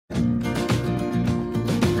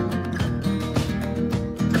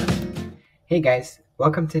Hey guys,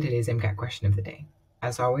 welcome to today's MCAT question of the day.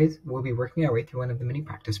 As always, we'll be working our way through one of the many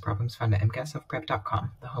practice problems found at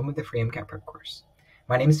MCATselfprep.com, the home of the free MCAT prep course.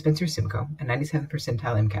 My name is Spencer Simcoe, a 97th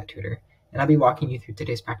percentile MCAT tutor, and I'll be walking you through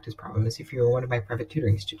today's practice problem as if you were one of my private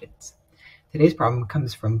tutoring students. Today's problem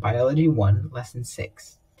comes from Biology 1, Lesson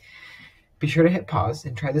 6. Be sure to hit pause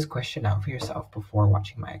and try this question out for yourself before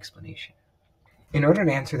watching my explanation. In order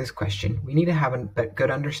to answer this question, we need to have a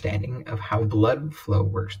good understanding of how blood flow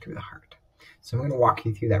works through the heart. So I'm going to walk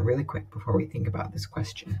you through that really quick before we think about this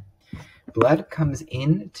question. Blood comes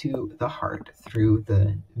into the heart through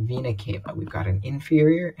the vena cava. We've got an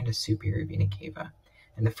inferior and a superior vena cava.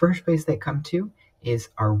 And the first place they come to is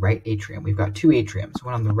our right atrium. We've got two atriums,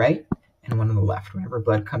 one on the right and one on the left. Whenever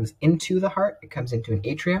blood comes into the heart, it comes into an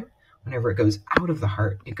atrium. Whenever it goes out of the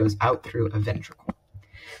heart, it goes out through a ventricle.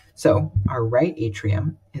 So our right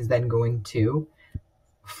atrium is then going to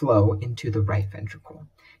flow into the right ventricle.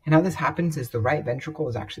 And how this happens is the right ventricle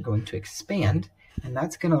is actually going to expand, and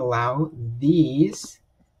that's going to allow these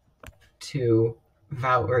two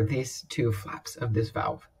flaps of this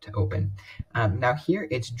valve to open. Now here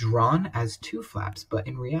it's drawn as two flaps, but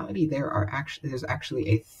in reality there's actually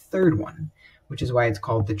a third one, which is why it's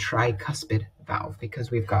called the tricuspid valve, because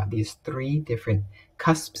we've got these three different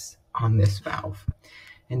cusps on this valve.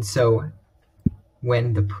 And so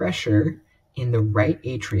when the pressure in the right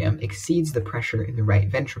atrium exceeds the pressure in the right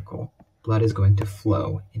ventricle, blood is going to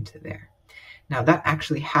flow into there. Now that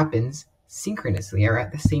actually happens synchronously, or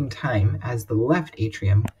at the same time as the left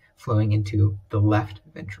atrium flowing into the left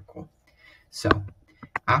ventricle. So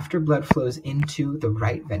after blood flows into the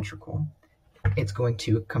right ventricle, it's going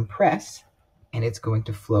to compress and it's going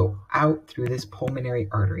to flow out through this pulmonary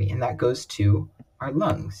artery, and that goes to our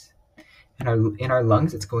lungs. And in our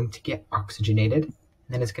lungs, it's going to get oxygenated,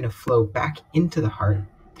 and then it's going to flow back into the heart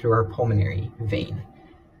through our pulmonary vein.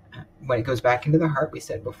 When it goes back into the heart, we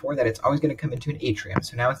said before that it's always going to come into an atrium.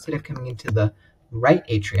 So now instead of coming into the right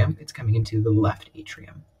atrium, it's coming into the left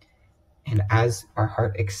atrium. And as our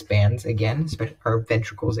heart expands again, especially our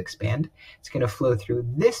ventricles expand, it's going to flow through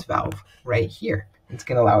this valve right here. It's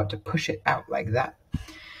going to allow it to push it out like that.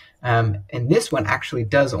 And this one actually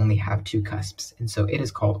does only have two cusps, and so it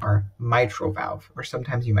is called our mitral valve, or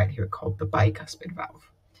sometimes you might hear it called the bicuspid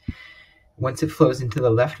valve. Once it flows into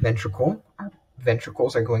the left ventricle, our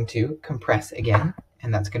ventricles are going to compress again,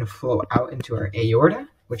 and that's going to flow out into our aorta,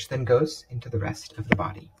 which then goes into the rest of the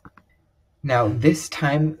body. Now, this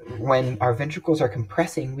time when our ventricles are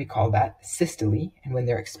compressing, we call that systole, and when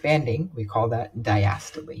they're expanding, we call that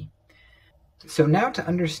diastole. So now to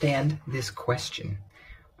understand this question,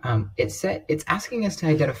 it's asking us to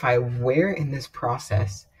identify where in this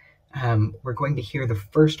process we're going to hear the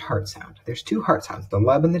first heart sound. There's two heart sounds, the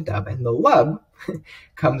lub and the dub, and the lub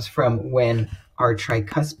comes from when our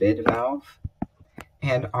tricuspid valve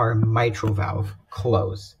and our mitral valve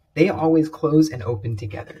close. They always close and open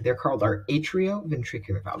together. They're called our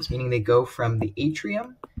atrioventricular valves, meaning they go from the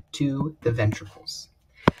atrium to the ventricles.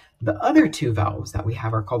 The other two valves that we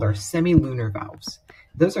have are called our semilunar valves.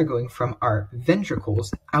 Those are going from our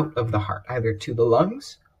ventricles out of the heart, either to the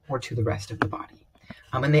lungs or to the rest of the body.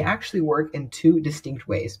 And they actually work in two distinct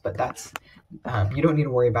ways, but that's you don't need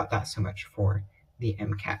to worry about that so much for the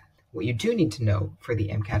MCAT. What you do need to know for the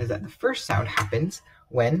MCAT is that the first sound happens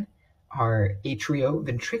when our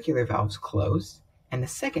atrioventricular valves close, and the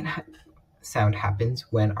second sound happens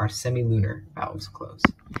when our semilunar valves close.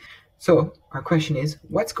 So our question is,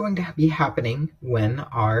 what's going to be happening when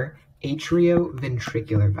our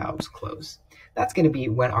atrioventricular valves close? That's going to be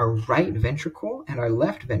when our right ventricle and our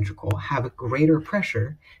left ventricle have a greater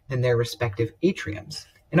pressure than their respective atriums.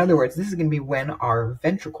 In other words, this is going to be when our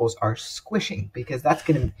ventricles are squishing, because that's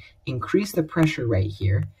going to increase the pressure right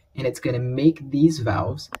here, and it's going to make these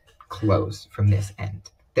valves close from this end.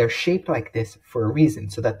 They're shaped like this for a reason,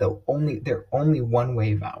 so that they're only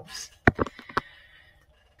one-way valves.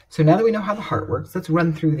 So now that we know how the heart works, let's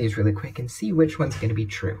run through these really quick and see which one's going to be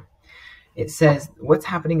true. It says, what's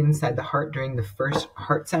happening inside the heart during the first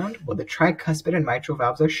heart sound? Well, the tricuspid and mitral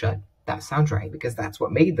valves are shut. That sounds right, because that's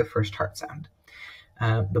what made the first heart sound.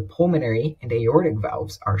 The pulmonary and aortic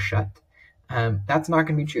valves are shut. That's not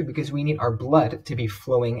going to be true, because we need our blood to be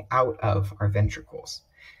flowing out of our ventricles.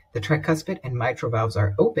 The tricuspid and mitral valves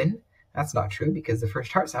are open. That's not true, because the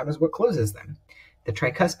first heart sound is what closes them. The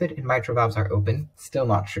tricuspid and mitral valves are open. Still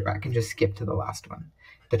not true. I can just skip to the last one.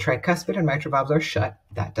 The tricuspid and mitral valves are shut.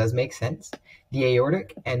 That does make sense. The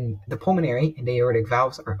aortic and the pulmonary and aortic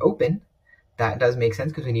valves are open. That does make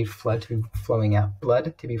sense, because we need blood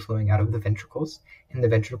to be flowing out of the ventricles, and the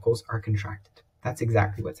ventricles are contracted. That's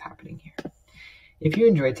exactly what's happening here. If you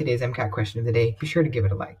enjoyed today's MCAT question of the day, be sure to give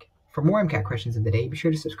it a like. For more MCAT questions of the day, be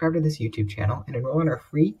sure to subscribe to this YouTube channel and enroll in our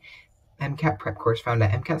free MCAT prep course found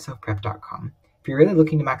at MCATselfprep.com. If you're really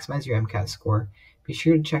looking to maximize your MCAT score, be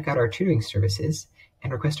sure to check out our tutoring services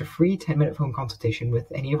and request a free 10-minute phone consultation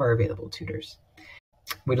with any of our available tutors.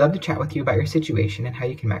 We'd love to chat with you about your situation and how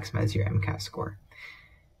you can maximize your MCAT score.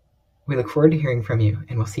 We look forward to hearing from you,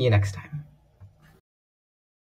 and we'll see you next time.